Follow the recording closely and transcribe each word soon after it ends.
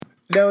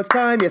Now it's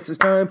time, yes it's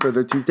time for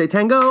the Tuesday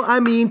Tango, I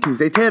mean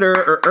Tuesday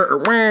Titter,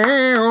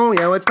 wow.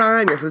 Yeah, it's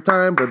time, yes it's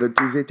time for the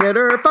Tuesday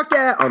Titter, fuck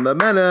yeah, on the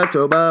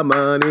Manitoba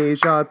Money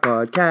Shot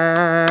Podcast.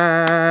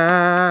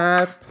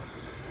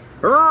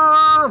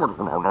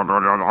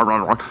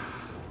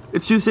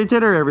 It's Tuesday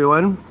Titter,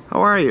 everyone.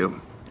 How are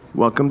you?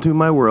 Welcome to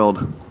my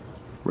world,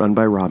 run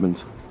by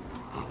Robins.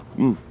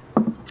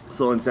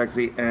 Slow and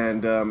sexy,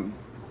 and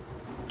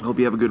hope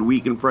you have a good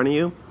week in front of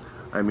you.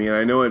 I mean,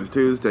 I know it's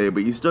Tuesday,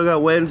 but you still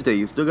got Wednesday,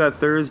 you still got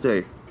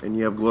Thursday, and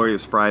you have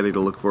glorious Friday to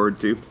look forward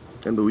to,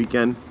 and the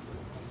weekend,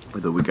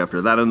 and the week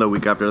after that, and the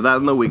week after that,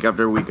 and the week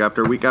after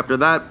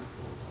that.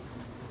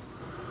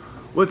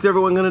 What's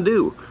everyone gonna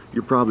do?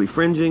 You're probably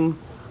fringing,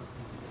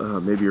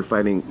 maybe you're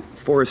fighting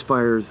forest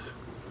fires,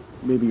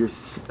 maybe you're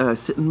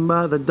sitting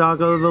by the dock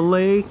of the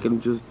lake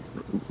and just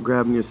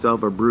grabbing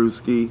yourself a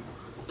brewski,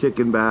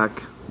 kicking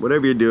back,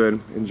 whatever you're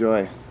doing,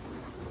 enjoy.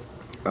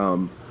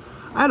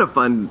 I had a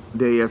fun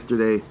day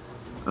yesterday.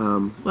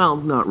 Well,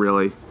 not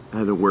really. I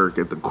had to work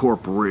at the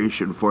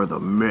Corporation for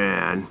the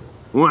Man.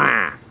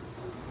 Wah!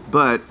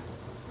 But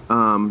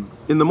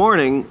in the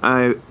morning,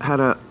 I had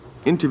an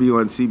interview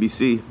on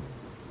CBC.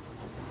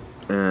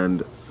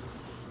 And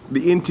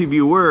the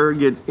interviewer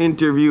gets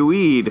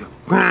intervieweed.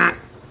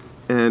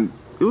 And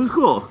it was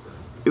cool.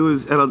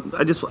 And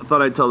I just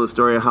thought I'd tell the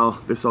story of how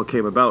this all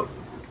came about.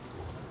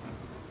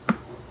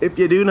 If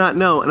you do not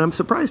know, and I'm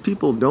surprised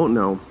people don't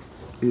know,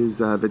 is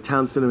the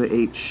Town Cinema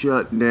 8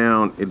 shut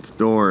down its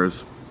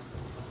doors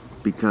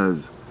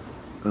because,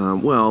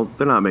 well,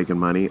 they're not making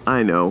money.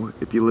 I know.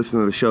 If you listen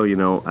to the show, you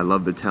know I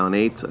love the Town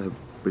 8. I've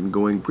been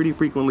going pretty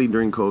frequently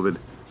during COVID.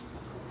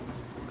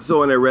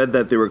 So when I read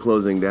that they were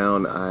closing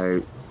down,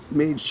 I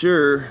made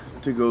sure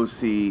to go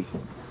see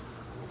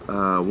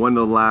one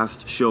of the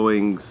last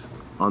showings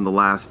on the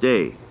last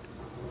day,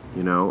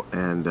 you know,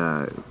 and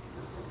I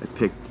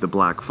picked the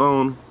black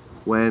phone,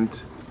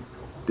 went,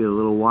 did a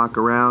little walk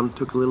around,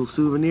 took a little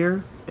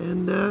souvenir,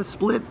 and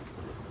split.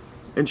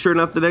 And sure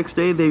enough, the next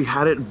day, they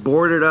had it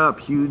boarded up,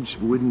 huge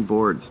wooden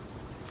boards.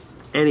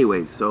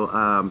 Anyway,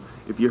 so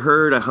if you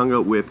heard, I hung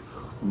out with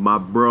my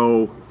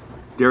bro,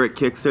 Derek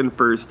Kickson,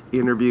 first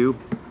interview.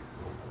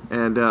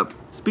 And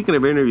speaking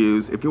of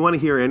interviews, if you want to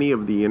hear any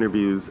of the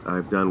interviews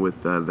I've done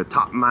with the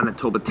top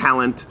Manitoba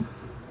talent,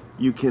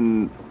 you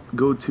can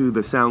go to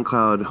the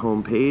SoundCloud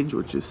homepage,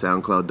 which is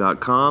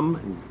soundcloud.com,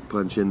 and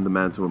punch in the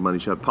Manitoba Money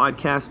Shot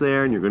podcast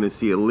there, and you're going to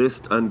see a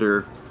list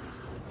under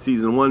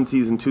Season 1,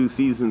 Season 2,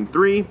 Season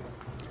 3,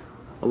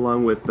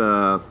 along with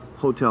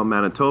Hotel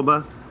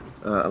Manitoba,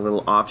 a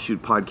little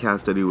offshoot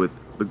podcast I do with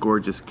the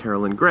gorgeous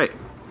Carolyn Gray.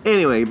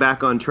 Anyway,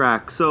 back on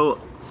track.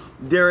 So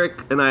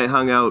Derek and I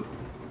hung out.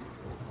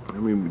 I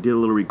mean, we did a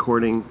little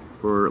recording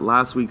for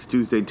last week's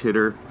Tuesday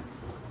Titter,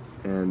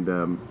 and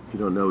if you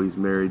don't know, he's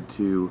married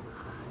to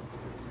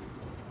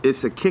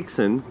Issa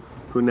Kickson,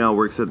 who now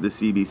works at the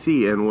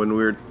CBC, and when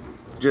we were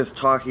just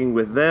talking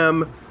with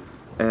them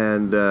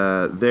and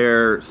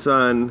their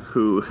son,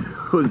 who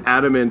was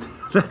adamant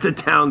that the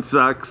town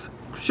sucks,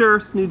 sure,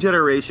 it's new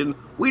generation,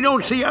 we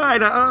don't see eye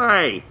to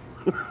eye.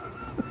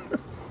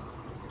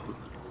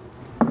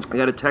 I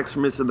got a text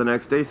from Issa the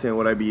next day saying,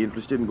 would I be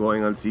interested in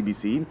going on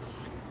CBC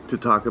to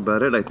talk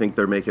about it? I think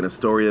they're making a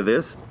story of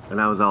this. And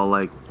I was all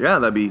like, yeah,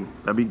 that'd be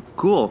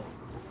cool.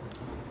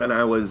 And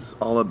I was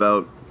all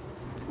about,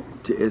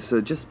 to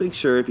Issa, just make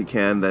sure if you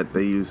can that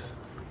they use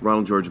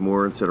Ronald George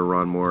Moore instead of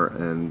Ron Moore,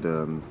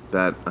 and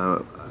that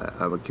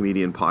I'm a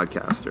comedian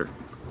podcaster.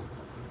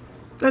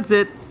 That's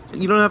it.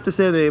 You don't have to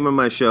say the name of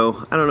my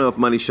show. I don't know if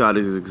Money Shot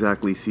is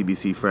exactly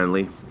CBC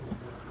friendly,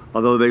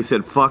 although they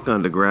said fuck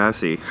on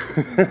Degrassi.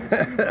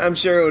 I'm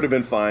sure it would have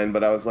been fine,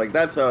 but I was like,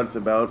 that's how it's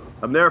about.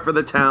 I'm there for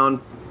the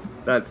town.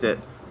 That's it.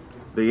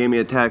 They gave me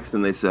a text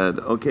and they said,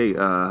 okay,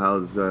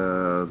 how's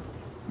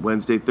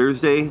Wednesday,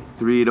 Thursday,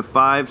 3 to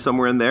 5,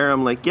 somewhere in there?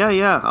 I'm like,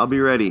 yeah, I'll be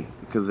ready.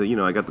 Because, you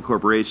know, I got the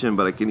Corporation,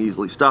 but I can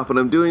easily stop what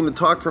I'm doing to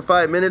talk for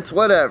 5 minutes,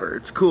 whatever.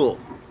 It's cool.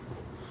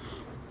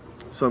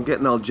 So I'm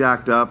getting all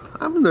jacked up.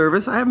 I'm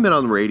nervous. I haven't been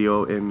on the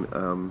radio in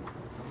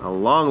a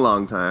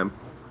long time.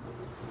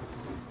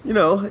 You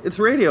know, it's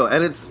radio,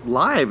 and it's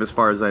live as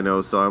far as I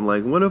know, so I'm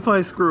like, what if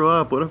I screw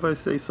up? What if I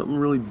say something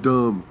really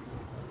dumb?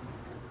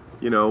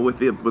 You know, with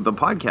the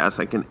podcast,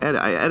 I can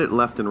edit. I edit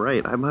left and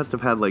right. I must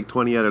have had like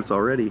 20 edits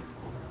already.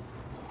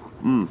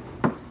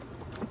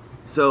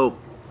 So,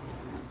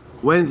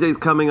 Wednesday's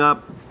coming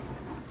up.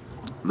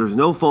 There's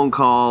no phone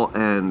call,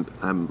 and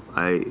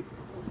I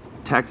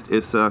text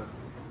Issa.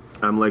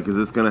 I'm like, is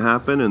this gonna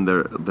happen? And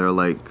they're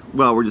like,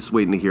 well, we're just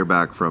waiting to hear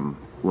back from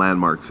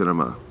Landmark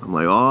Cinema. I'm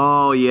like,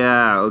 oh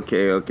yeah,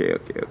 okay.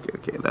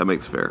 That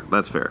makes fair.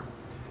 That's fair.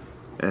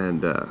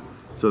 And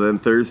so then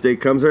Thursday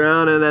comes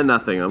around, and then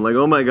nothing. I'm like,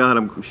 oh my god,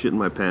 I'm shitting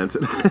my pants.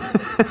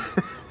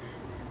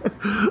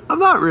 I'm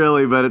not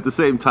really, but at the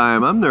same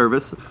time, I'm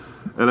nervous.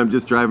 And I'm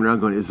just driving around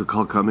going, is the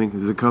call coming?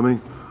 Is it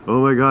coming?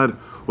 Oh my god,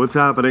 what's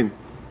happening?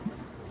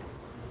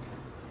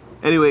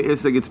 Anyway,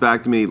 Issa gets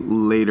back to me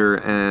later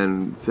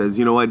and says,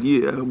 you know what,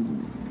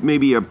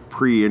 maybe a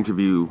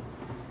pre-interview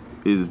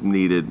is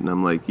needed. And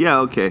I'm like, yeah,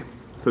 okay.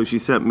 So she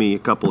sent me a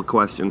couple of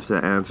questions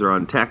to answer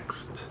on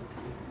text.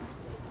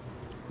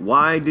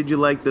 Why did you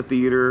like the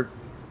theater?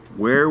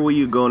 Where will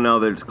you go now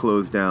that it's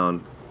closed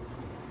down?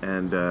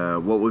 And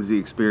what was the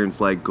experience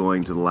like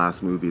going to the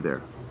last movie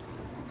there?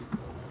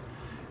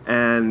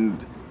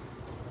 And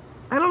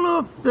I don't know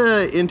if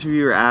the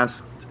interviewer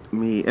asked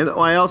me, and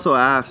I also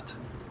asked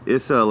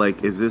Issa,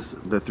 like, is this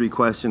the 3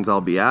 questions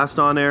I'll be asked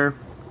on air?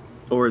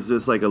 Or is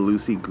this like a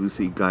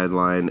loosey-goosey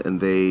guideline? And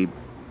they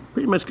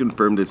pretty much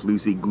confirmed it's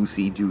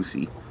loosey-goosey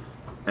juicy.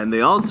 And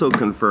they also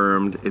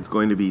confirmed it's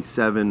going to be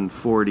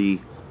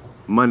 7:40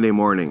 Monday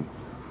morning.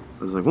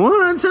 I was like,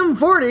 what?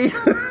 7:40?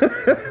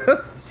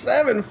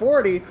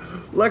 7:40?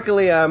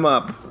 Luckily, I'm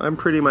up. I'm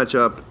pretty much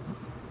up.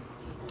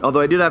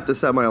 Although I did have to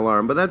set my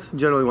alarm, but that's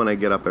generally when I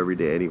get up every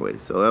day anyway,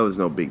 so that was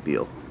no big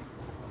deal.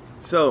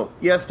 So,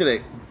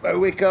 yesterday, I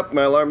wake up,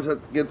 my alarm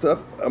gets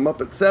up, I'm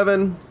up at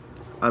 7.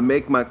 I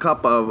make my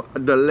cup of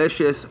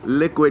delicious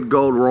liquid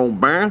gold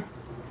Robin.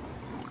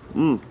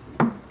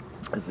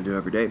 As I do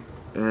every day.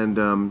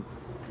 And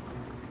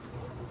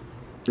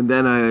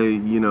then I,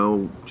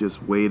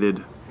 just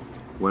waited,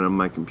 went on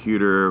my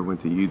computer, went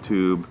to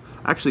YouTube.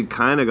 Actually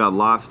kind of got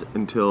lost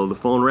until the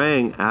phone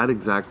rang at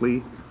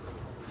exactly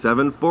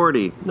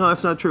 7:40. No,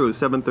 that's not true. It was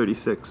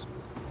 7:36.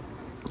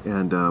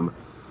 And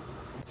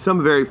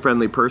some very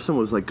friendly person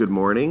was like, good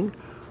morning.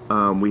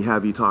 We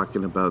have you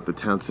talking about the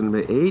Town Cinema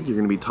 8. You're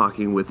going to be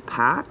talking with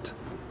Pat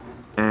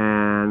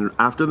and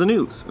after the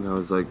news. And I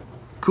was like,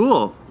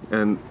 cool.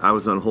 And I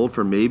was on hold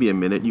for maybe a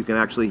minute. You can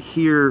actually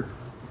hear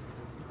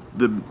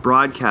the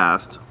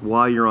broadcast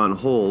while you're on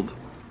hold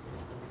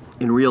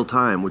in real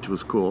time, which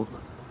was cool.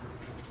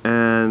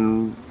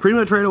 And pretty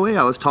much right away,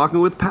 I was talking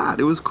with Pat.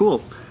 It was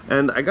cool.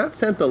 And I got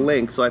sent the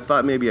link, so I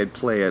thought maybe I'd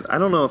play it. I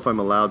don't know if I'm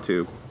allowed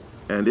to.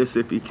 And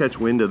if you catch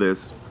wind of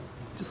this,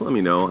 just let me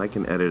know. I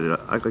can edit it.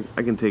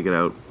 I can take it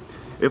out.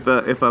 If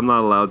I'm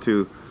not allowed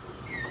to,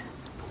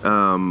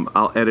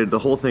 I'll edit the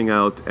whole thing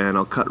out and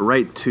I'll cut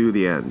right to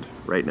the end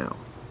right now.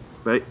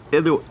 But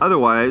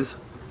otherwise,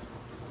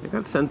 I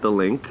got sent the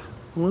link.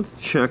 Let's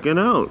check it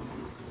out.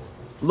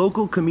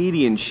 Local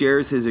comedian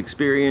shares his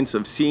experience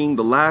of seeing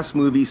the last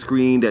movie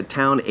screened at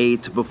TOWNE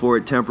 8 before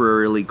it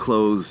temporarily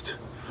closed.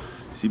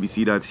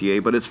 CBC.ca.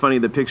 But it's funny,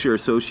 the picture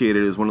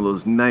associated is one of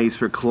those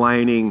nice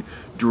reclining,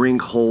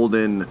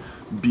 drink-holding,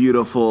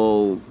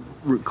 beautiful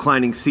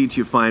reclining seats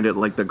you find at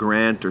like the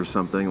Grant or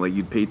something, like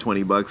you'd pay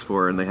 $20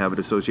 for, and they have it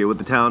associated with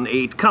the TOWNE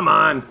 8. Come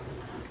on!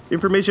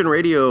 Information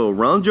Radio.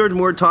 Ronald George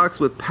Moore talks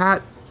with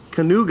Pat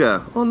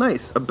Kanuga. Oh,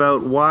 nice.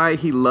 About why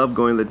he loved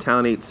going to the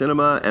TOWNE 8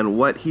 cinema and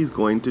what he's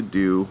going to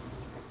do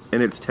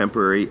in its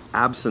temporary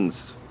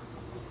absence.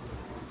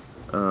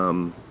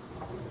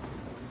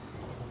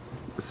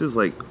 This is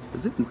like,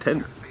 is it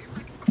intense?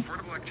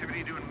 Affordable activity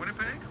to do in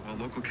Winnipeg? Well,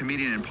 local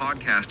comedian and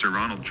podcaster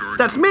Ronald George.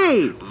 That's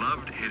me!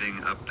 Loved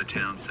hitting up the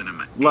Town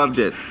Cinema 8. Loved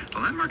it. The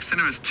Landmark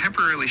Cinemas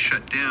temporarily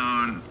shut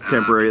down.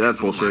 Temporary, that's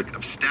because of bullshit. lack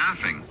of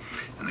staffing.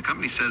 And the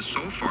company says so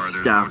far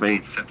there's Staffing. no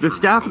date set The for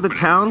staff at the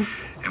reopening. town?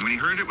 And when he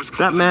heard it was That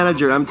closing,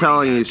 manager, Ronald I'm did what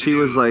telling he you, had to she do,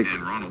 was like,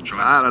 and Ronald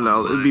joins I us don't know,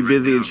 on the it'd be line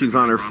busy right and now. she's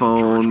on her Ronald George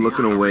phone Moore,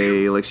 looking how are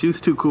away. you? Like, she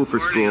was too cool for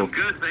school. I'm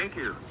good, thank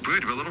you.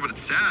 Good, but a little bit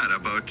sad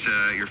about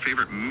your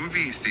favorite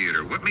movie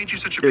theater. What made you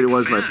such a big It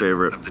was fan my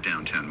favorite. of the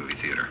downtown movie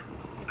theater?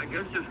 I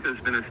guess just 'cause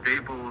it's been a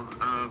staple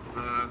of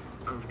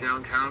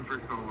downtown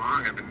for so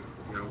long. I've been,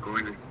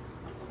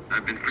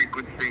 I've been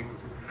frequenting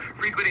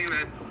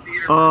that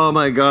theater. Oh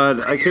my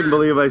god, I couldn't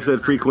believe I said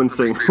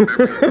frequencing.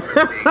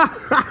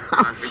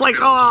 It's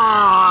like,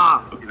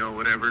 ah!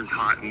 Whatever's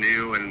hot and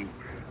new, and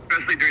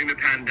especially during the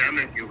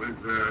pandemic, it was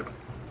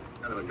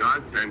kind of a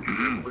godsend.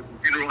 I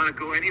didn't want to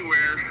go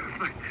anywhere,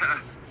 but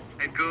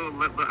I'd go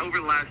over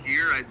the last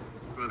year. I'd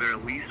go there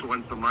at least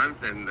once a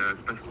month, and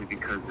especially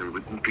because there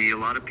wouldn't be a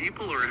lot of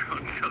people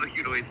around, so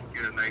you'd always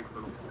get a nice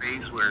little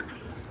space where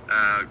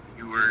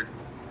you were,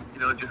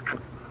 just.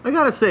 I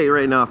gotta say,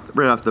 right off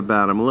the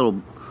bat, sound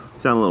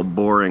a little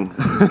boring.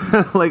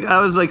 Like, I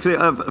was like,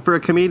 for a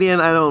comedian,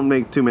 I don't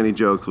make too many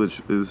jokes,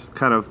 which is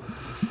kind of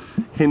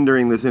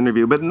hindering this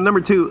interview. But number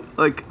two,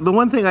 like, the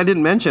one thing I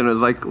didn't mention was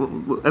like,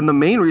 and the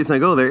main reason I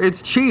go there,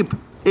 it's cheap.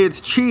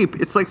 It's cheap.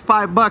 It's like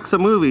 $5 a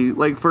movie.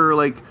 Like, for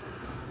like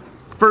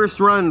first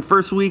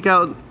week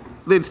out,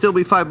 they'd still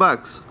be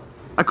 $5.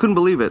 I couldn't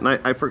believe it, and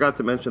I forgot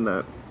to mention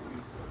that.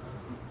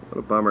 What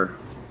a bummer.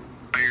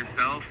 By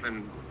yourself,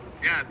 and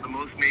yeah, at the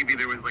most maybe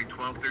there was like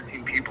 12,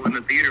 13 people in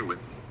the theater with.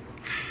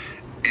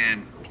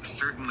 And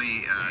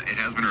certainly it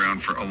has been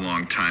around for a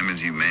long time,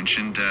 as you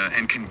mentioned,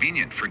 and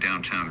convenient for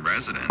downtown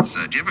residents.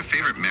 Do you have a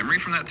favorite memory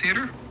from that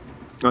theater?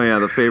 Oh yeah,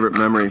 the favorite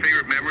memory.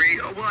 Favorite memory?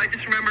 Oh, well, I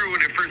just remember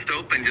when it first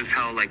opened, just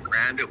how like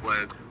grand it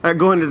was. I'm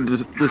going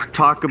to just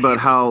talk about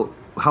how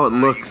it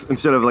looks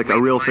instead of like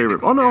a real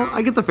favorite. Oh no,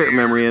 I get the favorite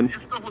memory in.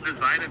 Just the whole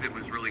design of it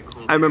was really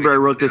cool. I remember I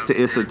wrote this to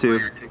Issa too.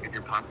 Your ticket,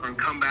 your popcorn,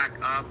 come back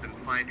up and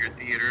find your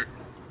theater.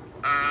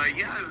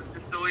 Yeah, it was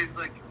just always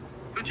like,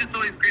 it was just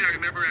always great. I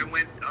remember I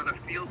went on a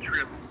field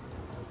trip.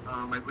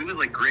 I believe it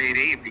was like grade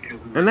 8 because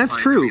we And were that's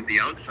trying true. to be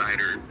the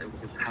outsiders and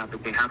just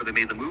they happened to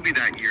made the movie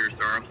that year,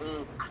 so our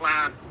whole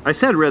class. I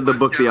said read the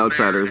book The down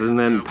Outsiders, there, and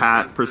then you know,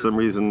 Pat, for some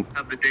reason,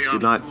 have the day off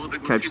did not school to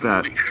go catch see the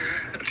that. movie.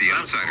 The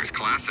Outsiders,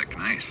 classic,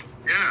 nice.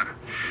 Yeah.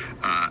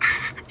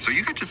 So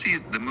you got to see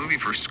the movie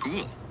for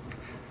school.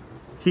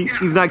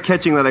 He's not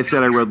catching that I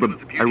said I read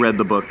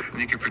the book.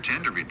 You could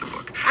pretend to read the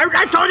book.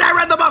 I told you I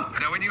read the book!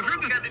 Now, when you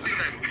heard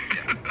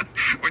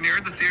when you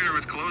heard the theater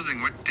was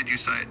closing, what did you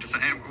decide?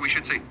 And we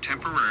should say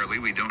temporarily.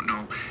 We don't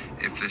know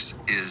if this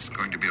is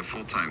going to be a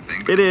full-time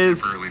thing, but It is.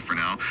 temporarily for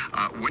now.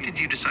 What did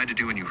you decide to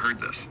do when you heard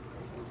this?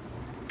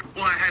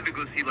 Well, I had to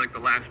go see like the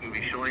last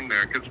movie showing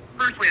there because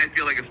personally, I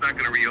feel like it's not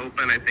going to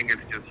reopen. I think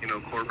it's just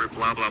corporate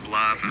blah blah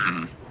blah.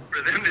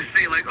 For them to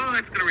say like, oh,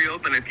 it's going to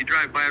reopen. If you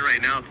drive by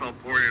right now, it's all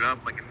boarded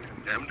up like it's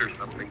condemned or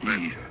something.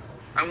 But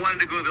I wanted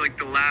to go to like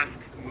the last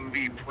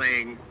movie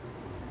playing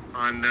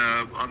on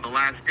the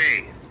last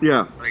day.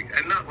 Yeah.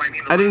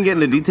 I didn't get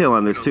into detail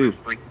on this too.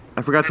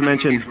 I forgot to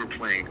mention were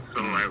playing,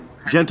 so I had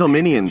Gentle to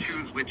Minions.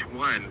 choose which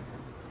one.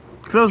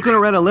 Because I was going to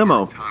rent a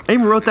limo. I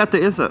even wrote that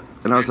to Issa.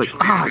 And I was like,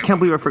 I can't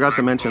believe I forgot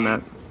to mention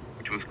that.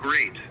 Which was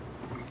great.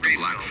 The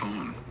Black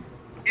Phone.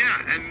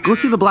 Yeah, and Go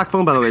see The Black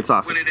Phone, by the way. It's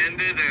awesome. when it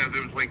ended,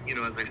 there was as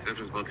I said,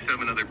 there was about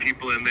 7 other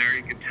people in there.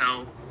 You could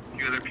tell a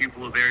few other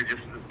people were there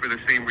just for the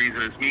same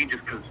reason as me,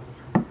 just because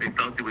they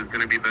felt it was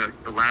going to be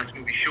the last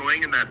movie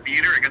showing in that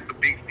theater. I got the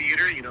big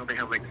theater. They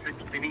have like 6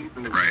 minis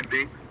and it's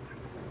big.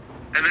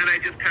 And then I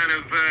just kind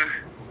of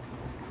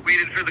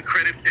waited for the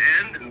credits to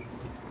end and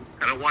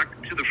kind of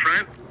walked to the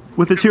front.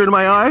 With a tear in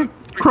my eye,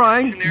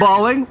 crying,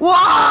 bawling.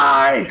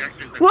 Why?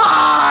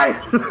 Why?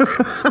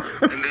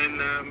 And then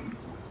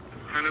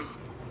kind of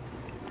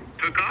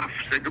took off,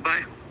 said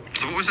goodbye.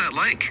 So what was that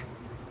like?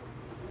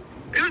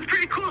 It was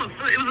pretty cool.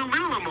 It was a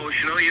little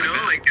emotional,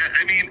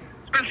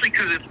 especially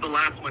because it's the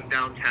last one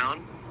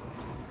downtown.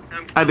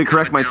 I had to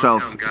correct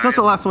myself. It's not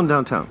the last one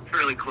downtown.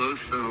 Fairly close,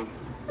 so.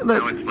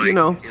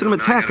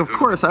 Cinematheque, of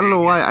course. I don't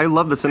know why. I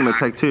love the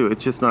Cinematheque too.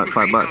 It's just not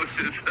 $5.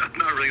 I'm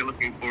not really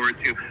looking forward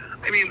to.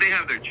 They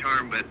have their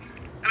charm, and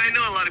I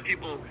know a lot of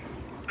people,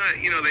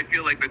 they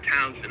feel like the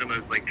town cinema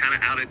is like kind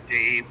of out of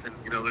date, and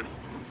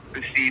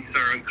the seats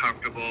are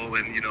uncomfortable,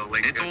 and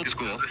It's old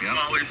school. The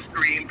smaller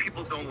screen,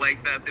 people don't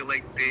like that. They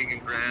like big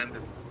and grand.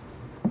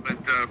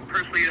 But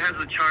personally, it has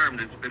a charm.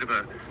 It's a bit of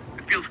it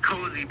feels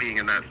cozy being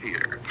in that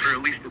theater, or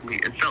at least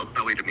it felt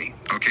that way to me.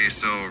 Okay,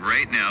 so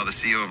right now the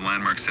CEO of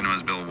Landmark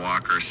Cinemas, Bill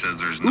Walker, says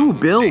there's no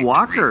Bill date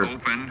Walker. to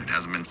reopen. It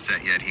hasn't been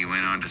set yet. He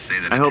went on to say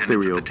that I hope they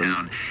attendance at the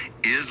reopen. town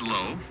is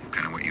low,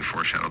 kind of what you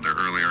foreshadowed there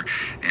earlier,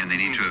 and they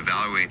need to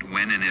evaluate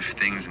when and if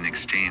things in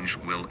exchange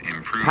will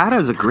improve. Pat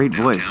has a great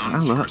voice.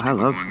 Downtown, I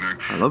love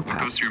What Pat.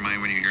 goes through your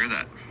mind when you hear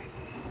that?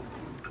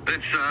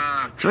 It's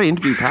Should I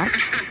interview Pat?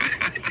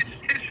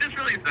 It's just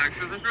really sucks.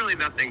 There's really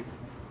nothing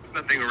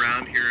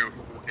around here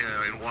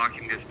in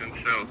walking distance.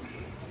 So,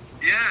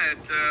 yeah,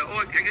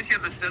 I guess you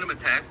have the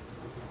Cinematheque.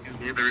 Excuse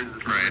me, there is the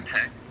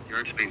Cinematheque, the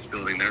art space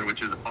building there,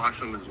 which is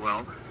awesome as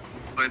well.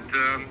 But,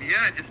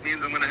 it just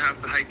means I'm going to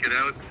have to hike it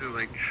out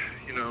to,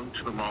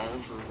 to the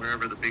malls or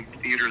wherever the big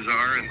theaters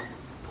are and,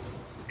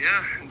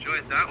 enjoy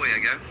it that way, I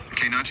guess.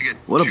 Okay, not to get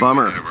What a too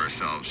bummer. ahead of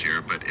ourselves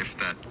here, but if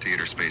that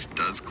theater space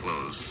does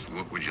close,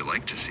 what would you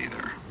like to see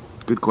there?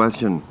 Good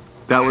question.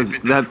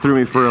 That threw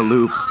me for a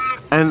loop.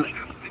 And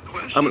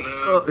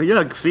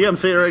see, I'm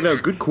saying it right now.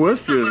 Good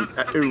question.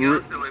 Something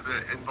else that would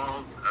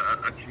involve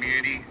a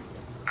community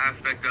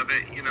aspect of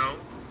it,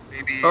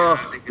 maybe.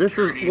 This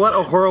is what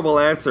a horrible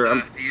answer.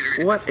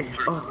 What a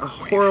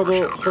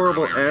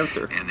horrible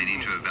answer. And they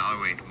need to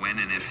evaluate when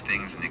and if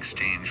things in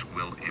exchange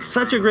will improve.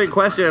 Such a great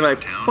question, and I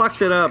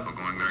fucked it up.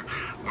 People going there.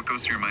 What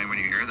goes through your mind when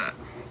you hear that?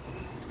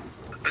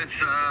 It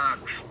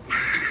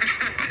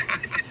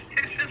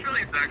just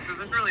really sucks.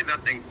 There's really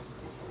nothing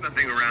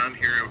around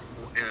here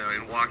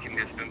in walking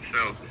distance.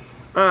 So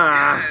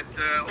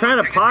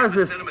Trying to pause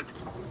this.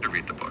 To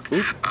read the book.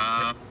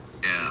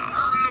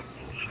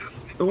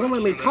 It won't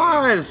let me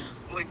pause.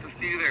 Like to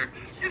see there.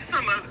 Just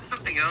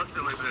something else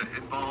that would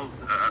involve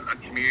a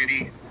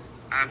community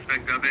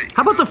aspect of it.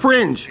 How about the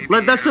Fringe?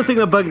 That's the thing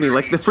that bugged me.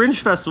 Like, the Fringe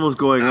Festival's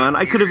going on.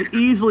 I could have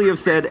easily have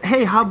said,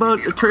 hey, how about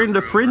turning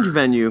to Fringe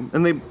venue?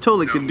 And they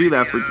totally could do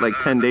that for like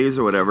 10 days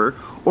or whatever.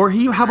 Or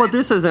how about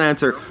this as an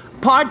answer?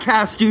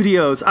 Podcast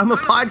studios. I'm a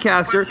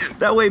podcaster.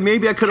 That way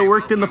maybe I could have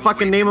worked in the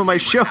fucking name of my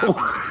show. But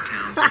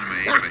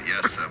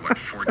yes,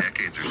 4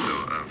 decades or so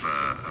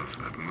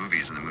of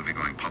movies and the movie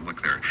going public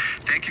there.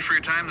 Thank you for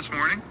your time this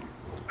morning.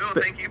 No,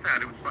 thank you,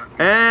 Pat. It was fun.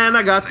 And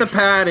I got the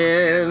Pat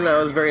in.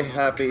 I was very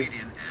happy.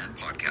 Comedian and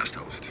podcast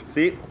host.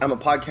 See, I'm a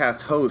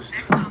podcast host.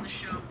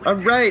 All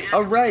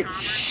right.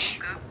 Shh.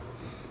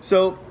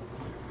 So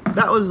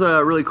that was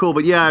really cool.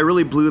 But yeah, I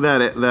really blew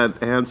that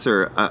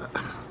answer.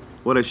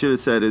 What I should have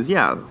said is,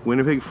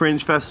 Winnipeg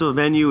Fringe Festival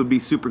venue would be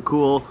super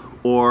cool.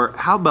 Or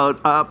how about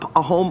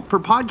a home for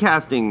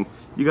podcasting?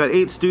 You got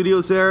 8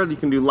 studios there. You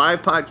can do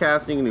live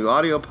podcasting, you can do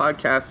audio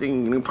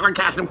podcasting, you can do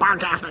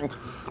podcasting.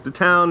 The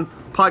Town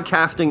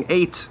Podcasting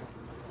 8.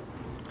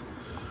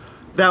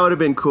 That would have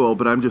been cool,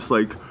 but I'm just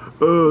like,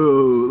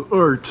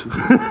 art.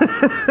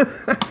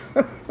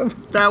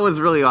 That was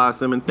really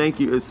awesome, and thank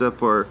you, Issa,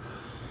 for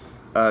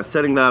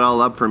setting that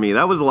all up for me.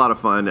 That was a lot of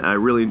fun. I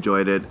really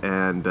enjoyed it,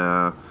 and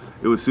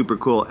it was super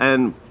cool.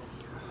 And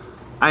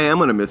I am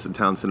going to miss the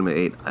Town Cinema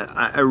 8.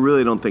 I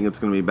really don't think it's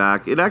going to be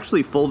back. It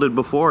actually folded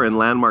before, and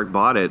Landmark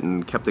bought it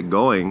and kept it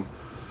going.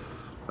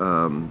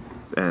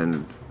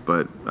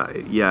 But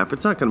if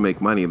it's not going to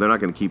make money, they're not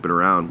going to keep it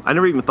around. I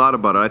never even thought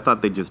about it. I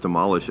thought they'd just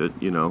demolish it.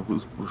 You know,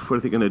 what are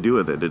they going to do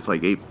with it? It's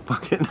like 8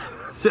 fucking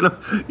cinema.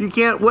 You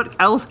can't. What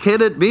else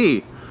can it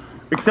be,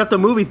 except a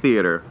movie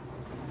theater?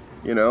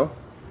 You know.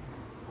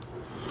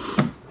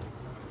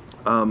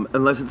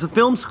 Unless it's a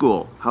film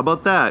school. How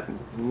about that?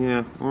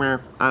 Yeah,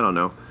 I don't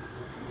know.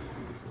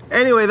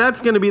 Anyway, that's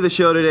going to be the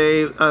show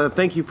today.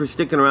 Thank you for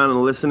sticking around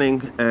and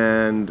listening.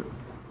 And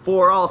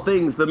for all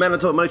things the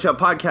Manitoba Money Shot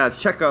podcast,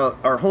 check out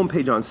our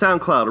homepage on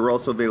SoundCloud. We're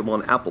also available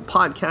on Apple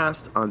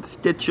Podcasts, on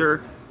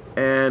Stitcher,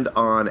 and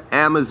on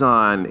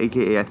Amazon,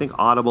 aka I think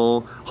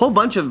Audible. Whole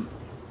bunch of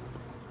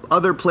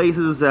other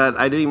places that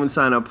I didn't even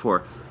sign up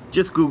for.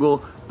 Just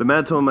Google the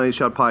Manitoba Money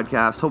Shot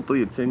podcast.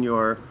 Hopefully it's in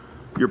your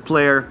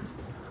player.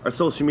 Our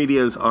social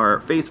medias are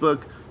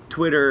Facebook,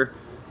 Twitter,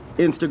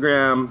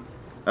 Instagram,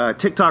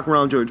 TikTok,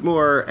 Ronald George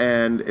Moore.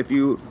 And if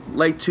you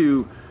like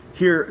to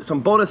hear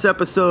some bonus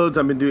episodes,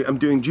 I'm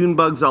doing June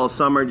bugs all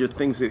summer, just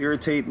things that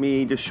irritate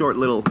me, just short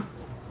little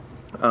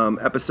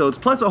episodes,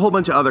 plus a whole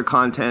bunch of other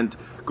content.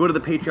 Go to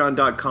the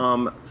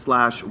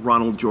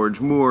patreon.com/Ronald George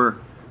Moore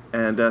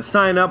and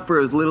sign up for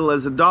as little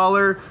as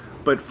 $1.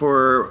 But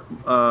for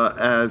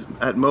as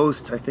at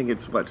most, I think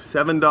it's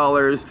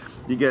 $7.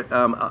 You get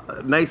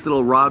a nice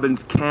little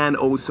Robin's Can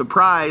O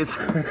surprise,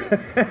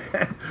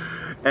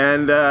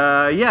 and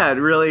it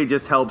really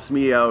just helps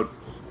me out.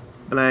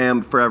 And I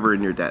am forever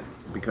in your debt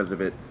because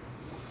of it.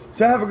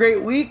 So have a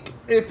great week.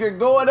 If you're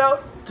going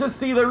out to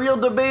see the Real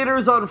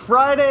Debaters on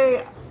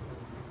Friday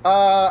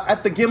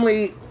at the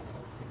Gimli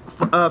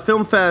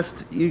Film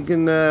Fest, you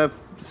can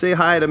say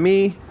hi to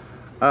me.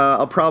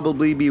 I'll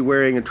probably be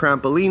wearing a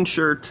trampoline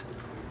shirt.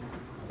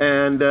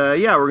 And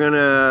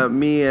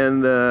me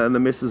and the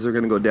missus are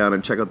gonna go down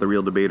and check out the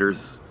Real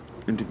Debaters,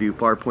 interview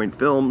Farpoint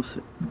Films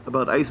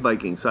about Ice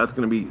Vikings. So that's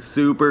gonna be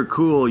super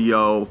cool,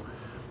 yo.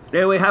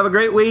 Anyway, have a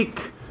great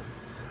week.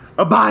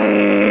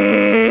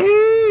 Bye.